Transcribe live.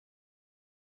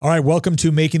All right, welcome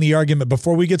to Making the Argument.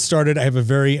 Before we get started, I have a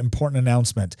very important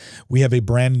announcement. We have a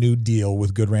brand new deal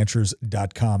with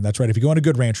GoodRanchers.com. That's right. If you go on to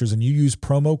Good Ranchers and you use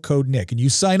promo code Nick and you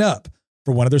sign up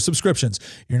for one of their subscriptions,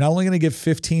 you're not only going to get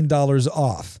 $15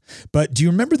 off, but do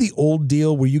you remember the old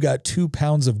deal where you got 2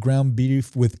 pounds of ground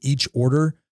beef with each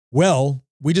order? Well,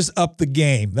 we just upped the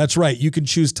game. That's right. You can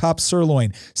choose top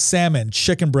sirloin, salmon,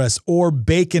 chicken breast, or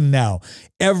bacon now.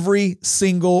 Every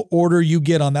single order you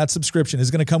get on that subscription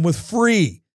is going to come with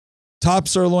free top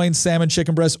sirloin, salmon,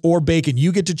 chicken breast, or bacon.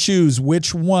 You get to choose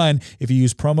which one if you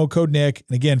use promo code Nick.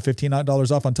 And again,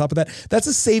 $15 off on top of that. That's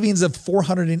a savings of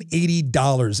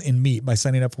 $480 in meat by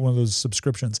signing up for one of those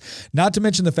subscriptions. Not to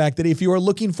mention the fact that if you are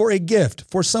looking for a gift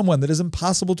for someone that is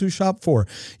impossible to shop for,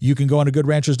 you can go on to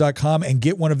GoodRanchers.com and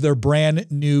get one of their brand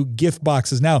new gift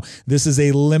boxes. Now, this is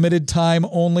a limited time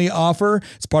only offer.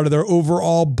 It's part of their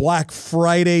overall Black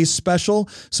Friday special.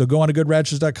 So go on to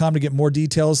GoodRanchers.com to get more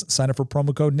details. Sign up for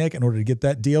promo code Nick in order to get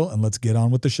that deal, and let's get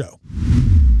on with the show.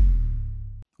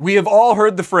 We have all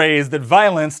heard the phrase that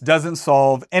violence doesn't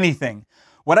solve anything.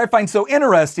 What I find so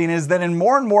interesting is that in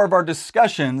more and more of our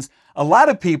discussions, a lot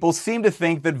of people seem to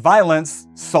think that violence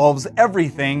solves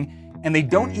everything, and they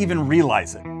don't even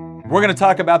realize it. We're going to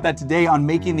talk about that today on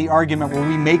Making the Argument, where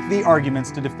we make the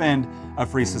arguments to defend a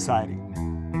free society.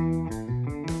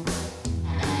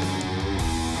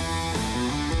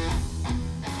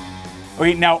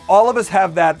 Okay, now all of us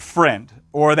have that friend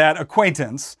or that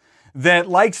acquaintance that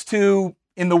likes to,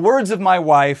 in the words of my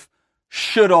wife,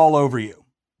 should all over you,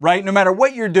 right? No matter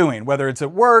what you're doing, whether it's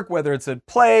at work, whether it's at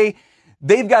play,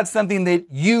 they've got something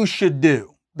that you should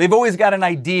do. They've always got an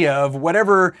idea of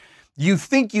whatever you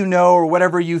think you know or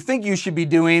whatever you think you should be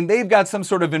doing. They've got some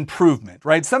sort of improvement,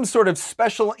 right? Some sort of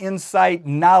special insight,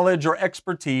 knowledge, or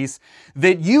expertise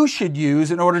that you should use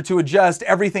in order to adjust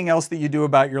everything else that you do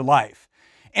about your life.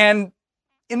 And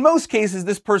in most cases,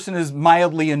 this person is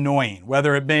mildly annoying,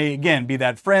 whether it may, again, be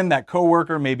that friend, that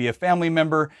coworker, maybe a family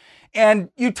member, and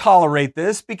you tolerate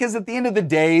this because at the end of the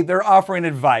day, they're offering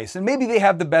advice, and maybe they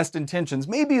have the best intentions.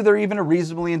 Maybe they're even a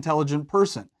reasonably intelligent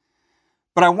person.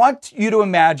 But I want you to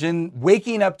imagine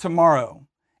waking up tomorrow,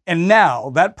 and now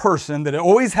that person that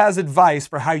always has advice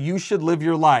for how you should live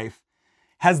your life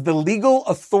has the legal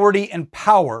authority and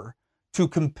power to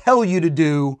compel you to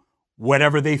do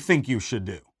whatever they think you should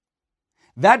do.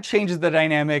 That changes the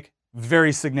dynamic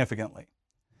very significantly.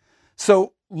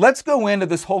 So let's go into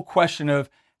this whole question of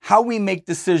how we make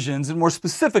decisions, and more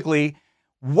specifically,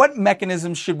 what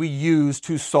mechanisms should we use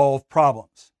to solve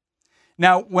problems?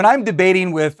 Now, when I'm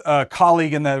debating with a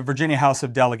colleague in the Virginia House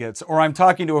of Delegates, or I'm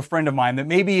talking to a friend of mine that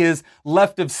maybe is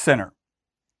left of center,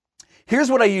 here's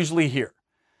what I usually hear: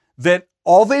 that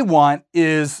all they want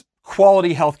is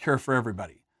quality health care for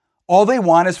everybody. All they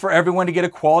want is for everyone to get a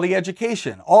quality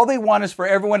education. All they want is for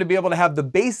everyone to be able to have the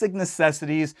basic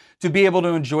necessities to be able to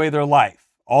enjoy their life.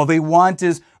 All they want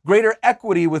is greater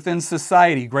equity within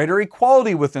society, greater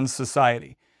equality within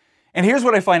society. And here's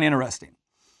what I find interesting.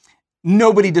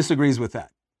 Nobody disagrees with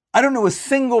that. I don't know a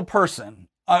single person,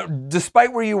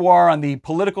 despite where you are on the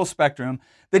political spectrum,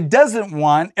 that doesn't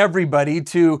want everybody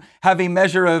to have a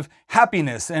measure of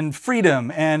happiness and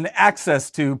freedom and access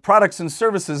to products and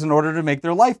services in order to make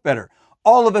their life better.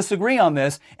 All of us agree on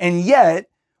this, and yet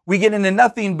we get into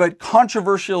nothing but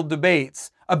controversial debates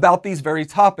about these very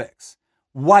topics.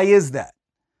 Why is that?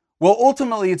 Well,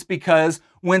 ultimately, it's because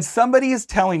when somebody is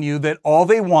telling you that all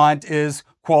they want is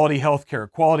quality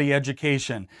healthcare, quality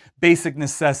education, basic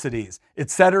necessities,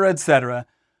 etc.,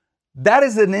 that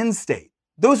is an end state.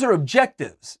 Those are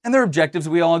objectives, and they're objectives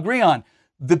we all agree on.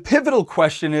 The pivotal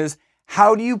question is,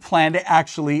 how do you plan to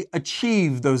actually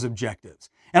achieve those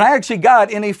objectives? And I actually got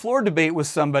in a floor debate with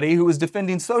somebody who was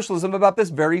defending socialism about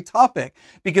this very topic,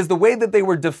 because the way that they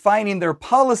were defining their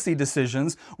policy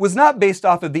decisions was not based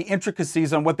off of the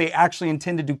intricacies on what they actually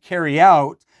intended to carry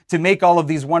out to make all of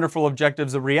these wonderful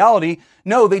objectives a reality.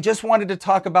 No, they just wanted to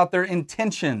talk about their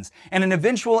intentions and an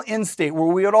eventual end state where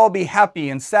we would all be happy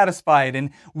and satisfied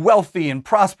and wealthy and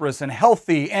prosperous and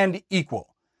healthy and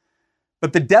equal.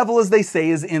 But the devil, as they say,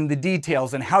 is in the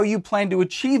details, and how you plan to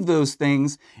achieve those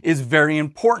things is very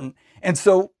important. And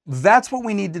so that's what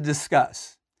we need to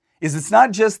discuss, is it's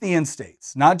not just the end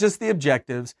states, not just the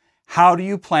objectives. How do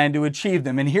you plan to achieve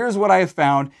them? And here's what I have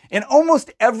found in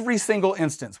almost every single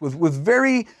instance, with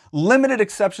very limited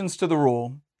exceptions to the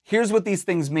rule. Here's what these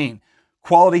things mean.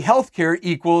 Quality healthcare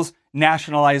equals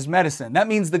nationalized medicine. That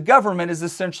means the government is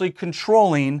essentially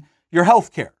controlling your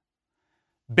healthcare.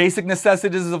 basic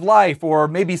necessities of life, or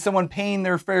maybe someone paying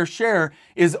their fair share,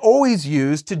 is always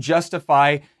used to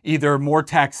justify either more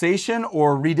taxation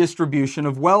or redistribution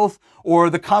of wealth or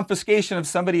the confiscation of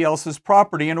somebody else's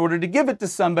property in order to give it to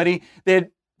somebody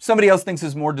that somebody else thinks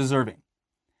is more deserving.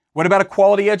 What about a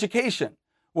quality education?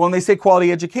 Well, when they say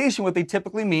quality education, what they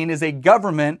typically mean is a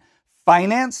government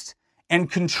financed and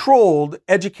controlled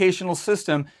educational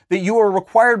system that you are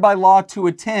required by law to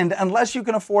attend unless you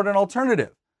can afford an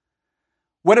alternative.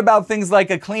 What about things like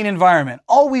a clean environment?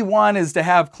 All we want is to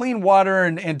have clean water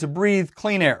and to breathe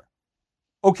clean air.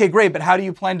 Okay, great, but how do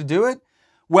you plan to do it?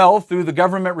 Well, through the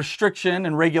government restriction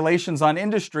and regulations on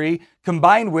industry,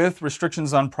 combined with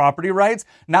restrictions on property rights,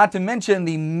 not to mention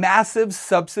the massive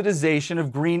subsidization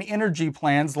of green energy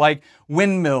plans like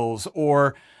windmills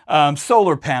or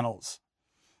solar panels.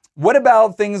 What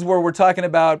about things where we're talking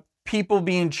about people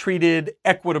being treated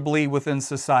equitably within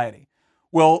society?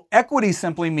 Well, equity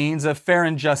simply means a fair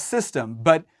and just system,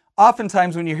 but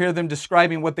oftentimes when you hear them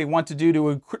describing what they want to do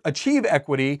to achieve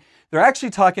equity, they're actually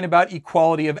talking about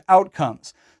equality of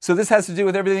outcomes. So this has to do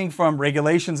with everything from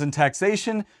regulations and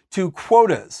taxation to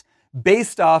quotas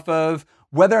based off of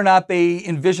whether or not they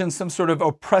envision some sort of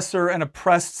oppressor and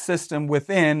oppressed system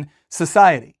within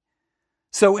society.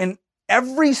 So in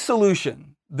every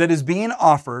solution that is being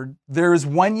offered, there is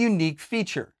one unique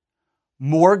feature: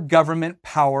 more government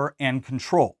power and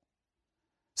control.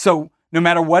 So no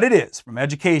matter what it is, from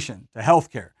education to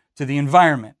healthcare to the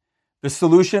environment, the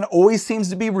solution always seems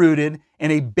to be rooted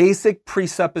in a basic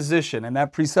presupposition. And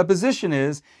that presupposition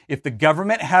is, if the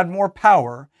government had more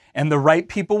power and the right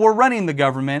people were running the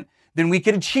government, then we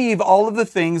could achieve all of the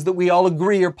things that we all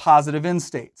agree are positive end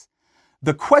states.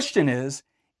 The question is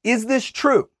this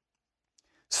true?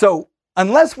 So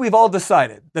unless we've all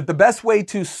decided that the best way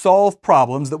to solve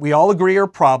problems that we all agree are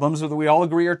problems or that we all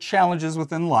agree are challenges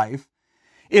within life,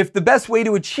 if the best way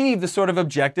to achieve the sort of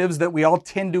objectives that we all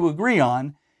tend to agree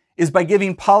on is by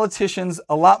giving politicians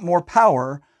a lot more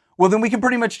power, well, then we can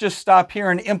pretty much just stop here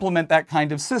and implement that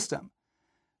kind of system.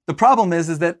 The problem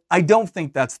is that I don't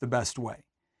think that's the best way.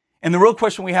 And the real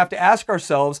question we have to ask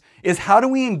ourselves is, how do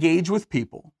we engage with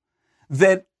people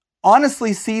that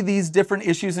honestly see these different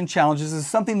issues and challenges as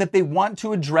something that they want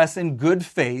to address in good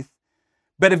faith,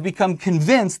 but have become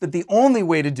convinced that the only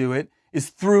way to do it is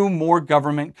through more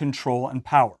government control and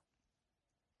power?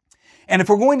 And if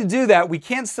we're going to do that, we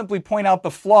can't simply point out the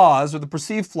flaws or the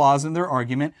perceived flaws in their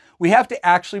argument. We have to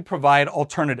actually provide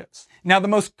alternatives. Now, the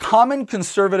most common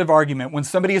conservative argument when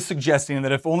somebody is suggesting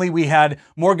that if only we had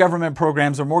more government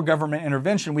programs or more government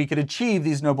intervention, we could achieve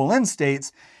these noble end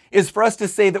states, is for us to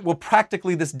say that, well,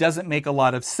 practically this doesn't make a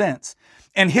lot of sense.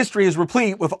 And history is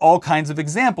replete with all kinds of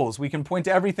examples. We can point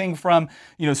to everything from,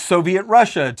 Soviet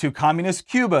Russia to communist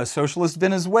Cuba, socialist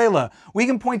Venezuela. We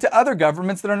can point to other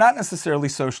governments that are not necessarily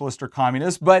socialist or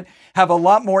communist, but have a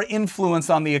lot more influence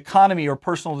on the economy or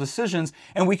personal decisions.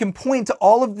 And we can point to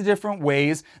all of the different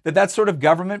ways that that sort of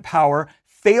government power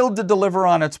failed to deliver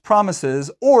on its promises,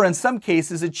 or in some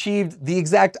cases achieved the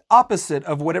exact opposite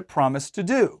of what it promised to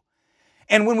do.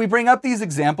 And when we bring up these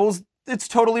examples, it's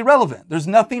totally relevant. There's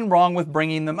nothing wrong with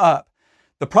bringing them up.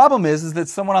 The problem is that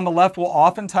someone on the left will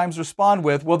oftentimes respond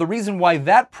with, well, the reason why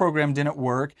that program didn't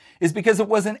work is because it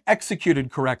wasn't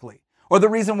executed correctly. Or the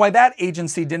reason why that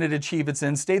agency didn't achieve its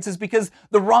end states is because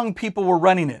the wrong people were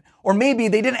running it. Or maybe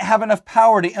they didn't have enough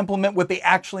power to implement what they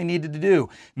actually needed to do.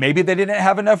 Maybe they didn't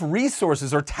have enough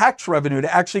resources or tax revenue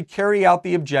to actually carry out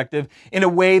the objective in a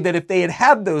way that if they had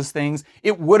had those things,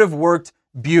 it would have worked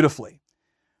beautifully.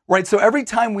 Right? So every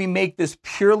time we make this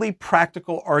purely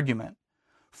practical argument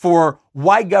for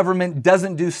why government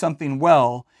doesn't do something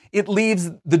well, it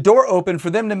leaves the door open for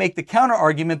them to make the counter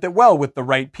argument that, well, with the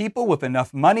right people, with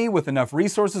enough money, with enough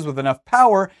resources, with enough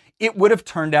power, it would have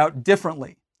turned out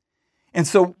differently. And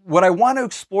so what I want to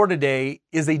explore today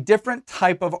is a different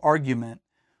type of argument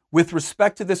with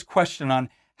respect to this question on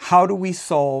how do we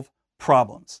solve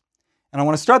problems. And I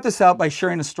want to start this out by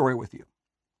sharing a story with you.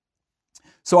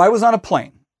 So I was on a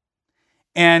plane.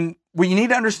 And what you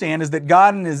need to understand is that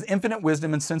God, in his infinite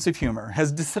wisdom and sense of humor,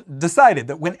 has decided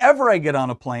that whenever I get on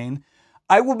a plane,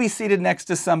 I will be seated next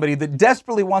to somebody that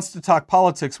desperately wants to talk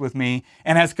politics with me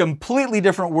and has a completely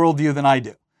different worldview than I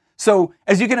do. So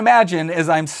as you can imagine, as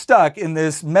I'm stuck in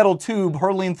this metal tube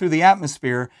hurtling through the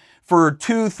atmosphere for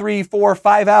 2, 3, 4,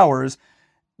 5 hours,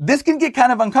 this can get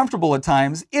kind of uncomfortable at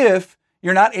times if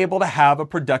you're not able to have a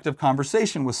productive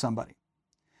conversation with somebody.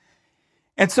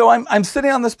 And so I'm sitting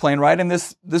on this plane, right? And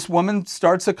this woman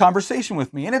starts a conversation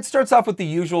with me. And it starts off with the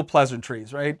usual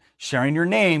pleasantries, right? Sharing your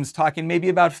names, talking maybe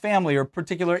about family or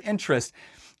particular interest.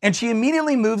 And she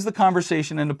immediately moves the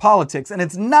conversation into politics. And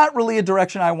it's not really a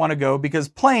direction I want to go, because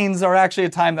planes are actually a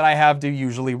time that I have to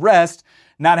usually rest,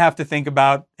 not have to think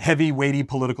about heavy, weighty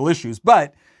political issues.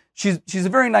 But she's a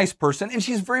very nice person, and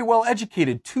she's very well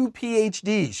educated, 2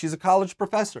 PhDs. She's a college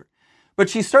professor. But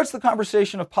she starts the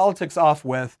conversation of politics off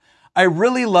with, I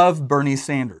really love Bernie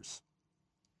Sanders.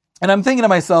 And I'm thinking to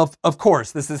myself, of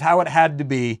course, this is how it had to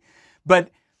be. But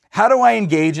how do I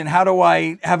engage and how do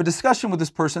I have a discussion with this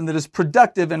person that is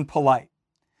productive and polite?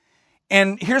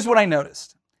 And here's what I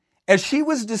noticed. As she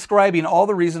was describing all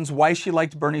the reasons why she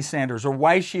liked Bernie Sanders or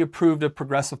why she approved of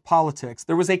progressive politics,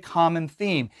 there was a common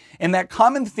theme. And that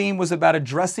common theme was about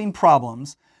addressing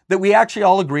problems that we actually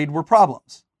all agreed were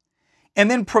problems.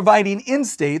 And then providing end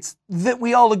states that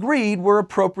we all agreed were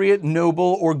appropriate,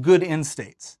 noble, or good end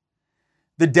states.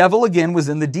 The devil, again, was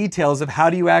in the details of how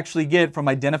do you actually get from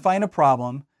identifying a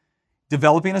problem,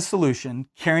 developing a solution,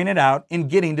 carrying it out, and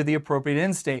getting to the appropriate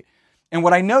end state. And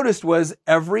what I noticed was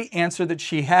every answer that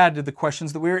she had to the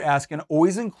questions that we were asking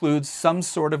always includes some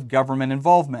sort of government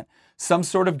involvement, some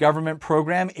sort of government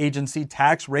program, agency,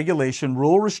 tax, regulation,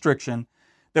 rule, restriction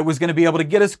that was going to be able to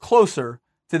get us closer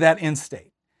to that end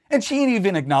state. And she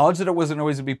even acknowledged that it wasn't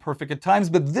always going to be perfect at times,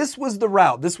 but this was the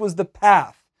route, this was the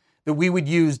path that we would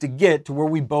use to get to where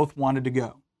we both wanted to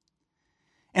go.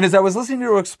 And as I was listening to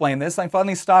her explain this, I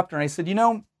finally stopped her and I said, you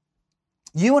know,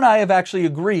 you and I have actually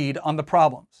agreed on the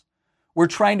problems. We're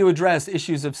trying to address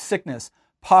issues of sickness,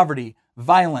 poverty,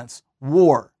 violence,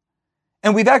 war.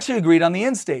 And we've actually agreed on the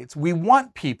end states. We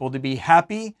want people to be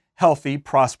happy, healthy,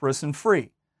 prosperous, and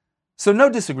free. So no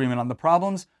disagreement on the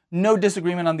problems, no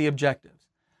disagreement on the objectives.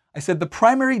 I said the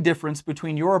primary difference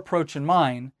between your approach and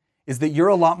mine is that you're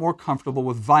a lot more comfortable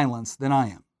with violence than I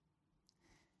am.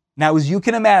 Now, as you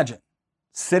can imagine,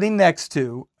 sitting next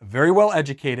to a very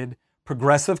well-educated,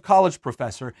 progressive college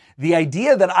professor, the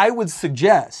idea that I would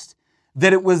suggest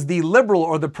that it was the liberal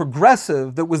or the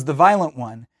progressive that was the violent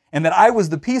one and that I was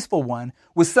the peaceful one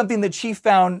was something that she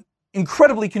found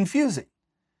incredibly confusing,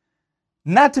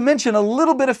 not to mention a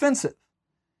little bit offensive.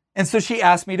 And so she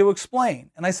asked me to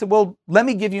explain. And I said, well, let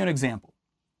me give you an example.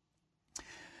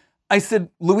 I said,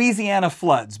 Louisiana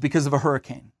floods because of a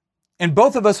hurricane. And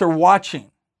both of us are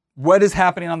watching what is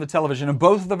happening on the television. And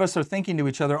both of us are thinking to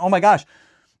each other, oh my gosh,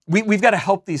 we've got to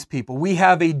help these people. We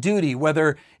have a duty,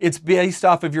 whether it's based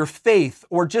off of your faith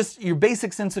or just your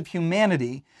basic sense of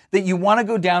humanity, that you want to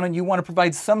go down and you want to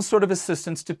provide some sort of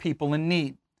assistance to people in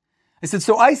need. I said,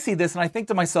 so I see this and I think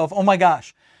to myself, oh my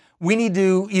gosh, we need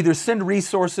to either send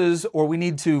resources or we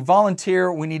need to volunteer,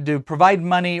 or we need to provide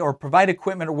money or provide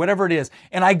equipment or whatever it is.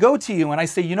 And I go to you and I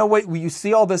say, you know what, you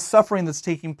see all this suffering that's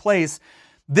taking place.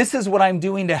 This is what I'm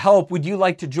doing to help. Would you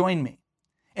like to join me?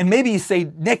 And maybe you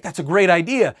say, Nick, that's a great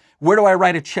idea. Where do I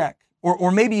write a check?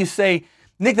 Or maybe you say,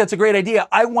 Nick, that's a great idea.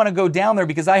 I want to go down there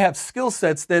because I have skill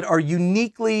sets that are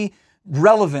uniquely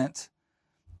relevant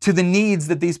to the needs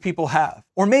that these people have.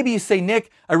 Or maybe you say,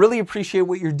 Nick, I really appreciate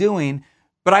what you're doing,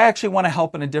 but I actually want to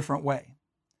help in a different way.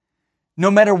 No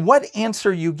matter what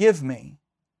answer you give me,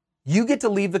 you get to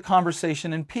leave the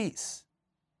conversation in peace.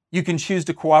 You can choose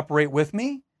to cooperate with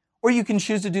me, or you can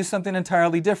choose to do something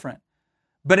entirely different.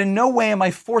 But in no way am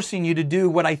I forcing you to do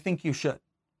what I think you should.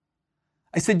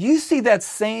 I said, you see that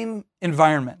same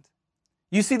environment,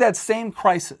 you see that same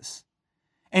crisis,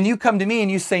 and you come to me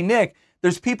and you say, Nick,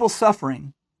 there's people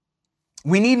suffering.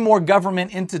 We need more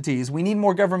government entities. We need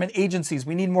more government agencies.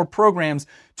 We need more programs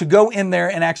to go in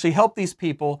there and actually help these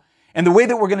people. And the way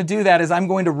that we're going to do that is I'm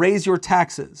going to raise your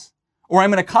taxes, or I'm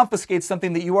going to confiscate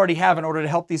something that you already have in order to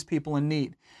help these people in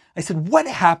need. I said, what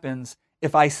happens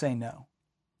if I say no?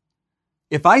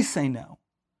 If I say no,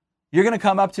 you're going to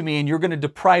come up to me and you're going to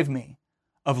deprive me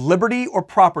of liberty or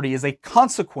property as a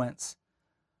consequence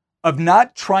of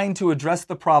not trying to address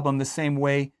the problem the same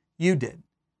way you did.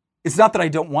 It's not that I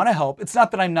don't want to help. It's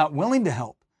not that I'm not willing to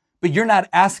help, but you're not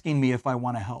asking me if I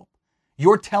want to help.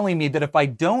 You're telling me that if I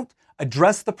don't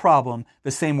address the problem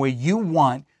the same way you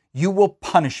want, you will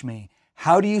punish me.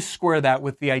 How do you square that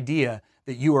with the idea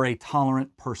that you are a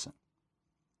tolerant person?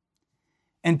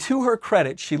 And to her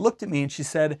credit, she looked at me and she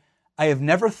said, I have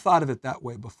never thought of it that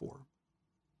way before.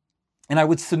 And I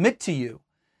would submit to you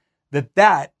that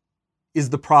that is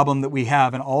the problem that we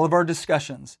have in all of our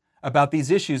discussions about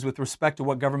these issues with respect to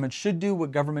what government should do,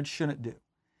 what government shouldn't do,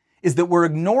 is that we're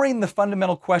ignoring the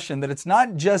fundamental question that it's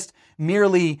not just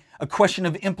merely a question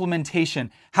of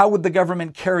implementation. How would the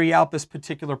government carry out this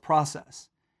particular process?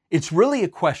 It's really a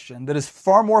question that is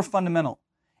far more fundamental,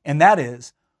 and that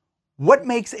is, what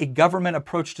makes a government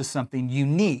approach to something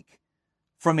unique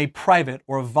from a private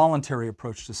or a voluntary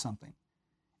approach to something?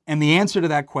 And the answer to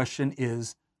that question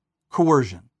is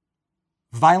coercion,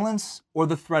 violence or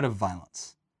the threat of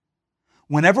violence.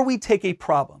 Whenever we take a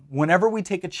problem, whenever we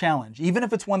take a challenge, even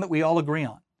if it's one that we all agree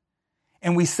on,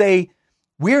 and we say,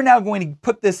 we're now going to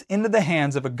put this into the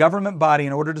hands of a government body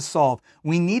in order to solve,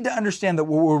 we need to understand that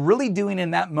what we're really doing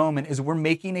in that moment is we're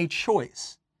making a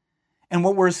choice. And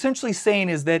what we're essentially saying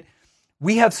is that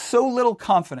we have so little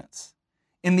confidence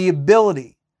in the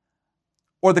ability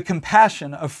or the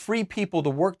compassion of free people to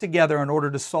work together in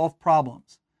order to solve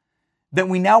problems that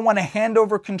we now want to hand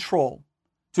over control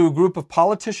to a group of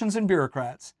politicians and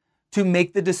bureaucrats to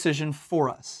make the decision for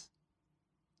us.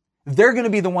 They're going to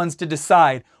be the ones to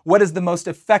decide what is the most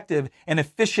effective and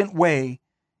efficient way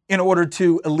in order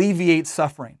to alleviate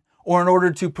suffering, or in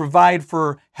order to provide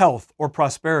for health or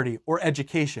prosperity or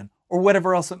education or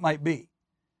whatever else it might be.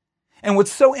 And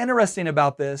what's so interesting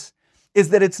about this is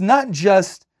that it's not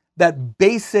just that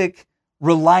basic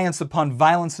reliance upon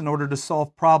violence in order to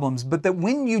solve problems, but that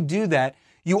when you do that,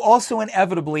 you also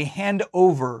inevitably hand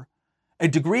over a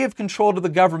degree of control to the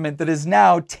government that is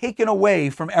now taken away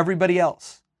from everybody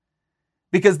else.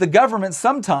 Because the government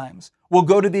sometimes will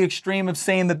go to the extreme of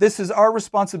saying that this is our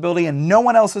responsibility and no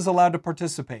one else is allowed to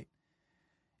participate.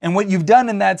 And what you've done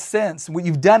in that sense, what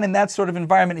you've done in that sort of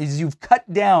environment is you've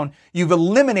cut down, you've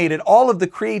eliminated all of the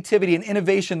creativity and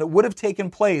innovation that would have taken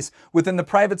place within the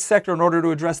private sector in order to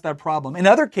address that problem. In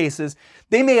other cases,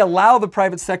 they may allow the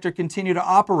private sector continue to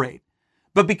operate,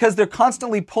 but because they're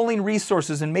constantly pulling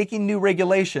resources and making new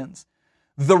regulations,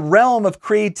 the realm of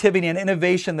creativity and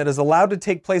innovation that is allowed to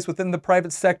take place within the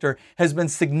private sector has been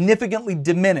significantly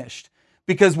diminished,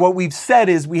 because what we've said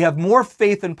is we have more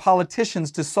faith in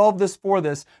politicians to solve this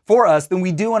for us than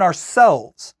we do in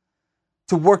ourselves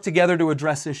to work together to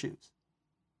address issues.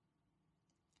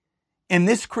 And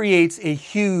this creates a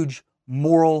huge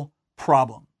moral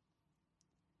problem.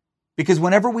 Because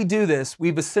whenever we do this,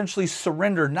 we've essentially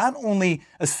surrendered not only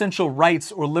essential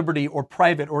rights or liberty or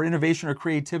private or innovation or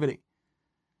creativity,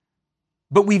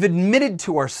 but we've admitted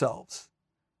to ourselves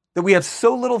that we have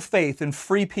so little faith in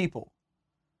free people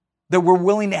that we're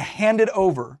willing to hand it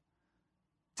over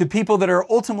to people that are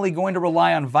ultimately going to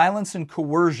rely on violence and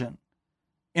coercion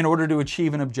in order to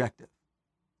achieve an objective.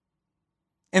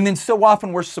 And then so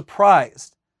often we're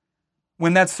surprised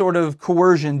when that sort of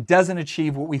coercion doesn't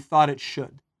achieve what we thought it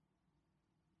should.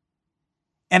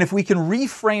 And if we can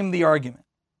reframe the argument,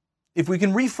 if we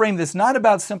can reframe this not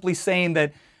about simply saying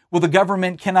that, well, the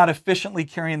government cannot efficiently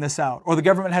carry this out, or the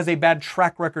government has a bad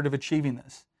track record of achieving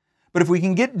this. But if we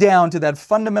can get down to that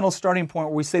fundamental starting point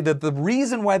where we say that the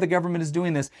reason why the government is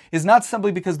doing this is not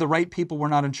simply because the right people were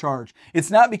not in charge. It's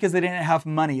not because they didn't have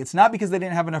money. It's not because they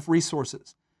didn't have enough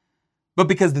resources, but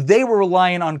because they were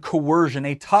relying on coercion,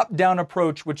 a top-down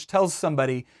approach which tells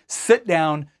somebody, sit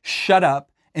down, shut up,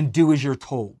 and do as you're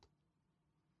told.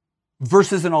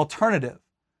 Versus an alternative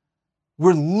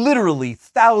where literally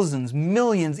thousands,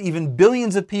 millions, even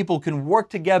billions of people can work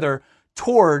together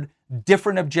toward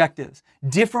different objectives,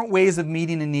 different ways of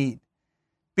meeting a need.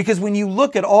 Because when you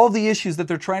look at all the issues that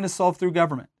they're trying to solve through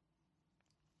government,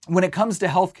 when it comes to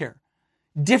healthcare,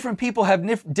 different people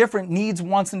have different needs,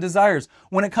 wants, and desires.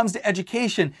 When it comes to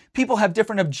education, people have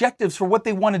different objectives for what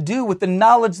they want to do with the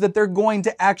knowledge that they're going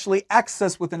to actually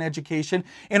access within education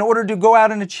in order to go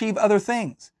out and achieve other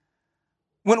things.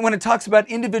 When it talks about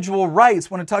individual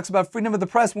rights, when it talks about freedom of the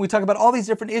press, when we talk about all these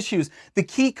different issues, the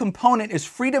key component is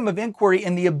freedom of inquiry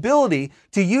and the ability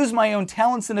to use my own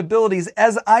talents and abilities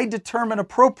as I determine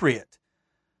appropriate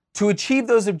to achieve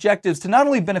those objectives, to not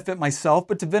only benefit myself,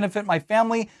 but to benefit my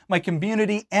family, my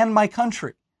community, and my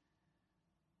country.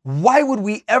 Why would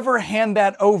we ever hand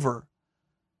that over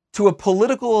to a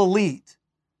political elite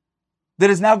that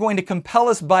is now going to compel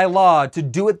us by law to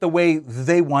do it the way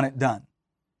they want it done?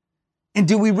 And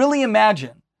do we really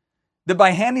imagine that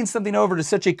by handing something over to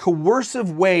such a coercive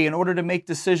way in order to make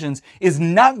decisions is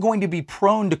not going to be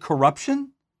prone to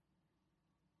corruption?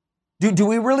 Do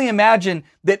we really imagine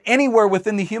that anywhere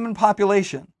within the human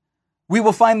population, we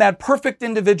will find that perfect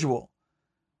individual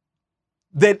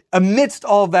that amidst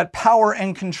all of that power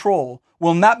and control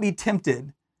will not be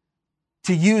tempted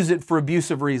to use it for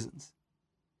abusive reasons?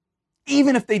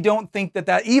 Even if they don't think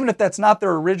even if that's not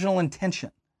their original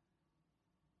intention.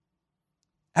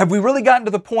 Have we really gotten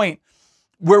to the point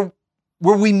where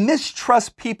we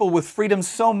mistrust people with freedom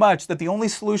so much that the only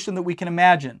solution that we can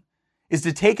imagine is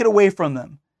to take it away from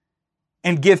them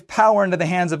and give power into the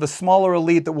hands of a smaller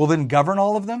elite that will then govern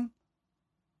all of them?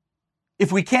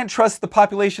 If we can't trust the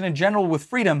population in general with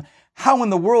freedom, how in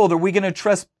the world are we going to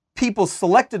trust people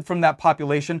selected from that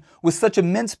population with such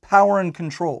immense power and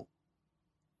control?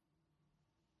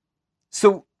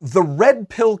 So the red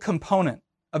pill component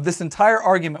of this entire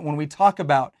argument when we talk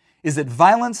about is it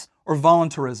violence or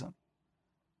voluntarism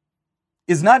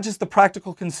is not just the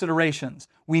practical considerations.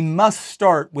 We must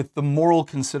start with the moral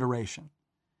consideration.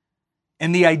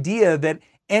 And the idea that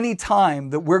any time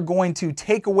that we're going to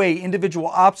take away individual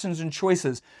options and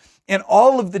choices and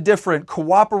all of the different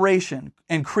cooperation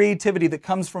and creativity that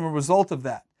comes from a result of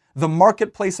that, the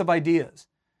marketplace of ideas,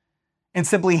 and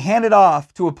simply hand it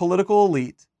off to a political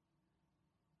elite,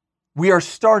 we are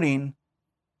starting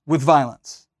with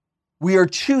violence. We are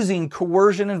choosing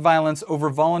coercion and violence over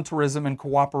voluntarism and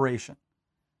cooperation.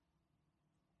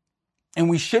 And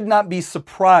we should not be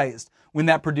surprised when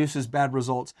that produces bad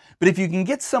results. But if you can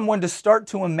get someone to start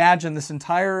to imagine this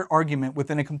entire argument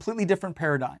within a completely different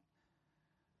paradigm,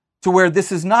 to where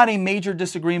this is not a major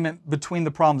disagreement between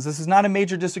the problems, this is not a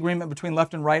major disagreement between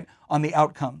left and right on the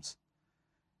outcomes.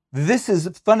 This is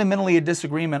fundamentally a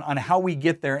disagreement on how we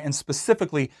get there, and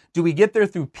specifically, do we get there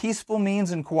through peaceful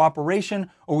means and cooperation,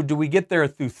 or do we get there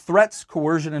through threats,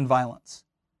 coercion, and violence?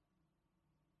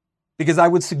 Because I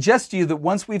would suggest to you that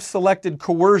once we've selected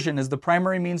coercion as the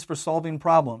primary means for solving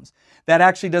problems, that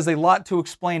actually does a lot to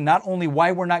explain not only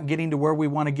why we're not getting to where we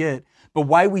want to get, but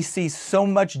why we see so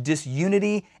much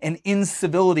disunity and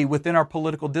incivility within our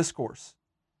political discourse.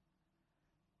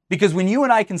 Because when you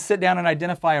and I can sit down and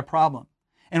identify a problem,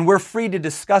 and we're free to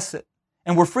discuss it,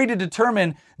 and we're free to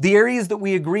determine the areas that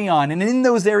we agree on, and in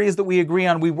those areas that we agree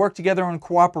on, we work together and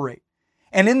cooperate.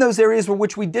 And in those areas for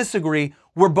which we disagree,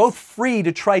 we're both free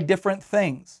to try different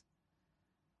things.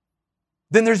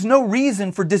 Then there's no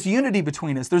reason for disunity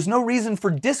between us. There's no reason for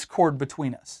discord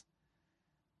between us.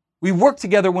 We work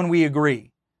together when we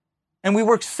agree, and we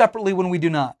work separately when we do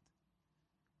not.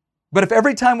 But if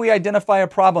every time we identify a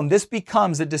problem, this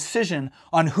becomes a decision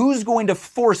on who's going to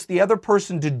force the other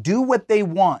person to do what they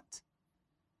want,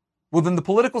 well, then the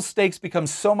political stakes become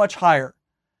so much higher.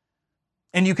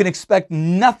 And you can expect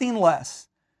nothing less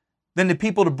than the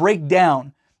people to break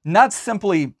down, not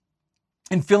simply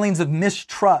in feelings of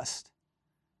mistrust,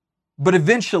 but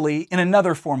eventually in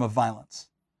another form of violence.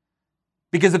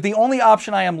 Because if the only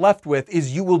option I am left with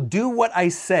is you will do what I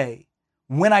say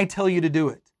when I tell you to do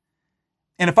it,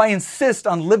 and if I insist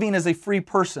on living as a free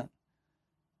person,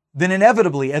 then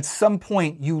inevitably at some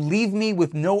point you leave me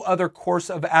with no other course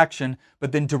of action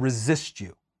but then to resist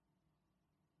you.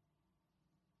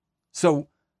 So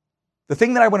the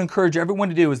thing that I would encourage everyone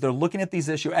to do is they're looking at these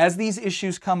issues, as these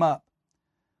issues come up,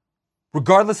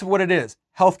 regardless of what it is,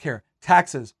 healthcare,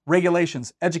 taxes,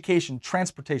 regulations, education,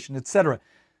 transportation, etc.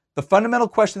 The fundamental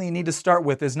question that you need to start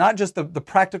with is not just the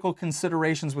practical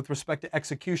considerations with respect to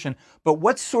execution, but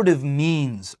what sort of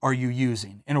means are you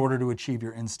using in order to achieve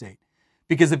your end state?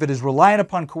 Because if it is reliant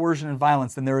upon coercion and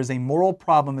violence, then there is a moral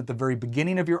problem at the very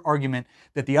beginning of your argument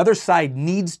that the other side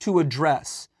needs to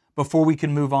address before we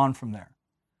can move on from there.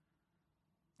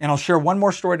 And I'll share one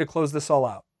more story to close this all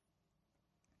out.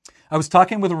 I was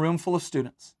talking with a room full of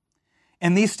students,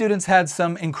 and these students had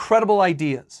some incredible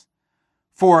ideas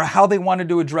for how they wanted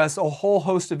to address a whole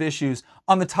host of issues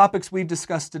on the topics we've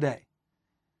discussed today.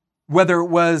 Whether it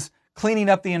was cleaning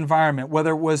up the environment,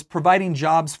 whether it was providing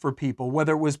jobs for people,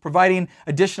 whether it was providing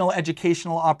additional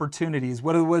educational opportunities,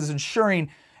 whether it was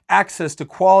ensuring access to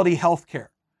quality health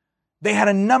care. They had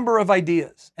a number of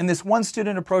ideas. And this one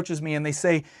student approaches me and they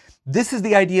say, this is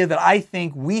the idea that I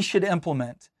think we should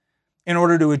implement in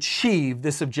order to achieve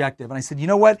this objective. And I said, you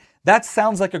know what? That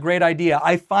sounds like a great idea.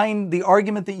 I find the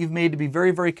argument that you've made to be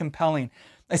very, very compelling.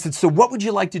 I said, so what would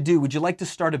you like to do? Would you like to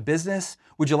start a business?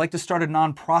 Would you like to start a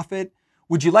nonprofit?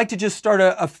 Would you like to just start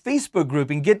a Facebook group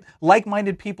and get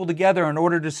like-minded people together in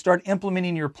order to start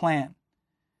implementing your plan?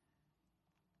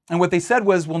 And what they said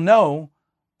was, well, no,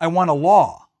 I want a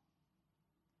law.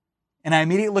 And I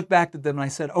immediately looked back at them and I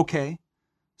said, okay,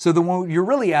 so then what you're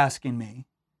really asking me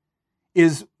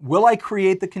is, will I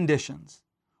create the conditions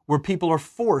where people are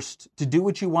forced to do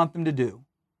what you want them to do?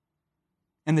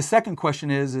 And the second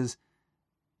question is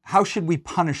how should we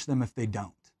punish them if they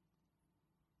don't?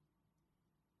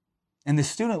 And the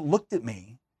student looked at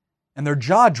me and their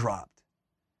jaw dropped.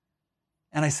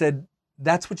 And I said,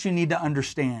 that's what you need to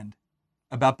understand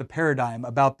about the paradigm,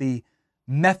 about the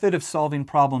method of solving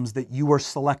problems that you are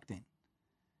selecting.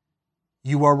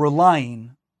 You are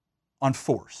relying on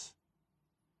force.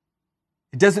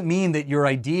 It doesn't mean that your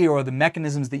idea or the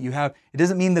mechanisms that you have, it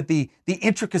doesn't mean that the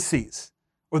intricacies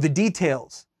or the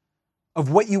details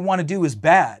of what you want to do is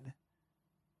bad.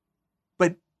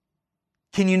 But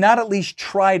can you not at least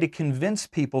try to convince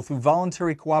people through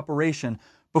voluntary cooperation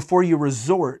before you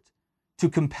resort to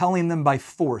compelling them by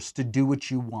force to do what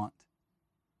you want?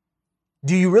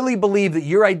 Do you really believe that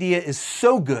your idea is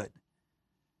so good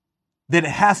that it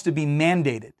has to be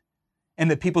mandated and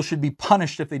that people should be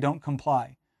punished if they don't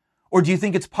comply? Or do you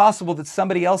think it's possible that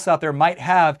somebody else out there might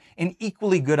have an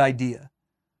equally good idea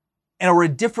or a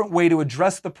different way to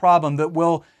address the problem that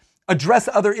will address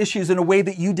other issues in a way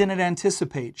that you didn't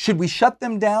anticipate? Should we shut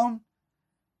them down?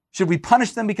 Should we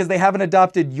punish them because they haven't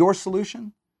adopted your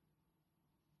solution?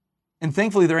 And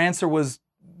thankfully, their answer was,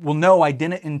 well, no, I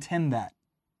didn't intend that.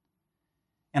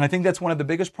 And I think that's one of the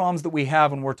biggest problems that we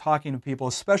have when we're talking to people,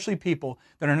 especially people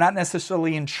that are not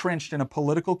necessarily entrenched in a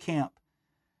political camp.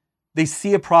 They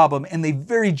see a problem and they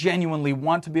very genuinely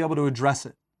want to be able to address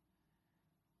it.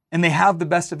 And they have the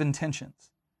best of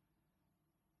intentions.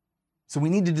 So we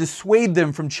need to dissuade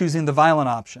them from choosing the violent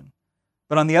option.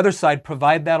 But on the other side,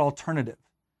 provide that alternative.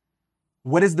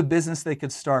 What is the business they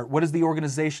could start? What is the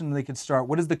organization they could start?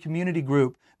 What is the community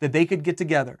group that they could get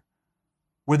together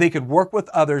where they could work with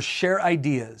others, share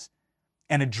ideas,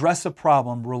 and address a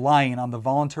problem relying on the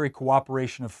voluntary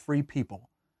cooperation of free people,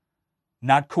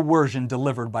 not coercion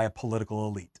delivered by a political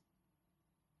elite?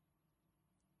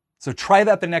 So try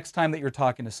that the next time that you're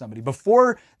talking to somebody.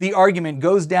 Before the argument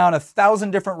goes down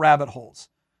 1,000 different rabbit holes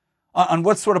on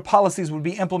what sort of policies would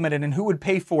be implemented and who would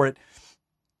pay for it,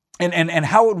 and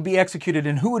how it would be executed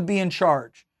and who would be in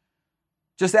charge.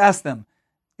 Just ask them,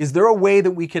 is there a way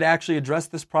that we could actually address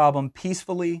this problem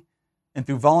peacefully and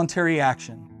through voluntary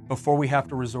action before we have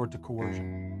to resort to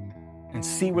coercion? And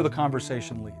see where the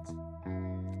conversation leads.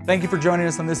 Thank you for joining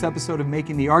us on this episode of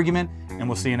Making the Argument, and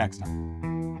we'll see you next time.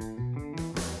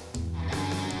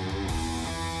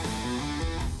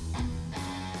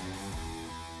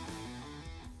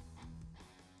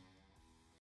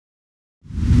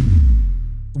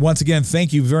 Once again,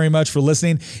 thank you very much for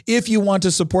listening. If you want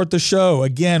to support the show,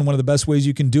 again, one of the best ways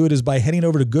you can do it is by heading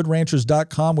over to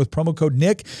goodranchers.com with promo code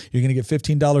Nick. You're going to get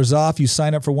 $15 off. You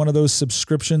sign up for one of those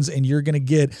subscriptions and you're going to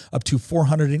get up to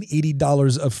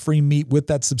 $480 of free meat with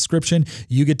that subscription.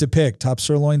 You get to pick top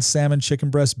sirloin, salmon, chicken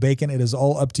breast, bacon. It is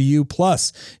all up to you.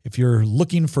 Plus, if you're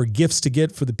looking for gifts to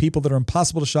get for the people that are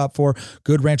impossible to shop for,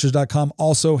 goodranchers.com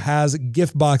also has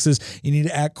gift boxes. You need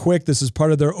to act quick. This is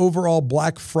part of their overall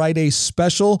Black Friday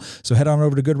special. So head on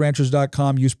over to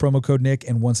goodranchers.com, use promo code Nick,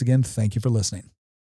 and once again, thank you for listening.